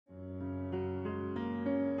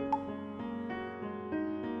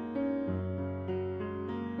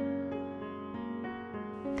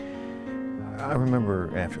I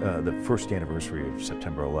remember after, the first anniversary of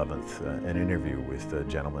September 11th, an interview with a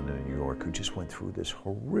gentleman in New York who just went through this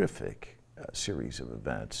horrific series of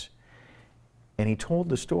events. And he told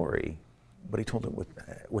the story, but he told it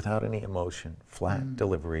without any emotion, flat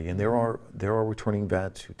delivery. And there are returning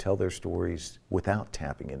vets who tell their stories without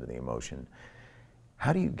tapping into the emotion.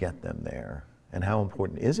 How do you get them there? And how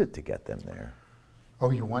important is it to get them there? Oh,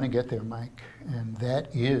 you want to get there, Mike, and that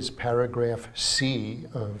is paragraph C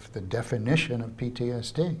of the definition of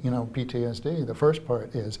PTSD. You know, PTSD, the first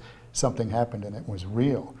part is something happened and it was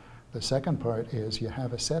real. The second part is you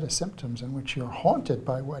have a set of symptoms in which you're haunted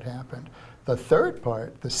by what happened. The third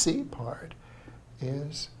part, the C part,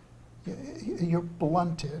 is you're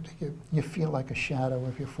blunted. You feel like a shadow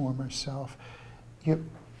of your former self. You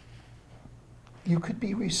could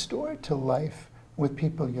be restored to life with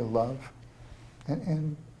people you love.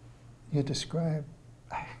 And you describe,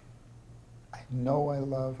 I know I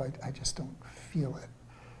love, I just don't feel it.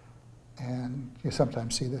 And you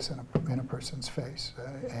sometimes see this in a person's face,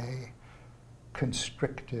 a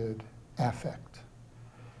constricted affect.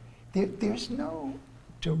 There's no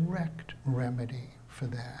direct remedy for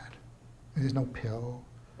that. There's no pill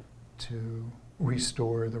to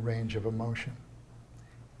restore the range of emotion.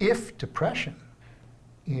 If depression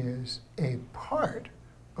is a part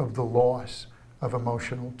of the loss of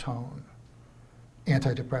emotional tone,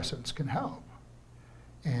 antidepressants can help.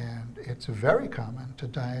 And it's very common to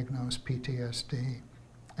diagnose PTSD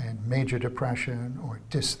and major depression or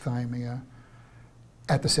dysthymia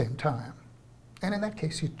at the same time. And in that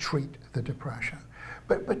case, you treat the depression.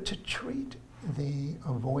 But to treat the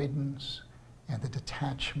avoidance and the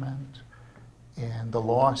detachment and the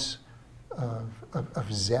loss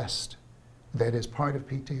of zest that is part of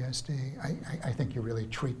PTSD, I think you really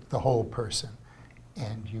treat the whole person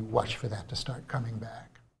and you watch for that to start coming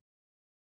back.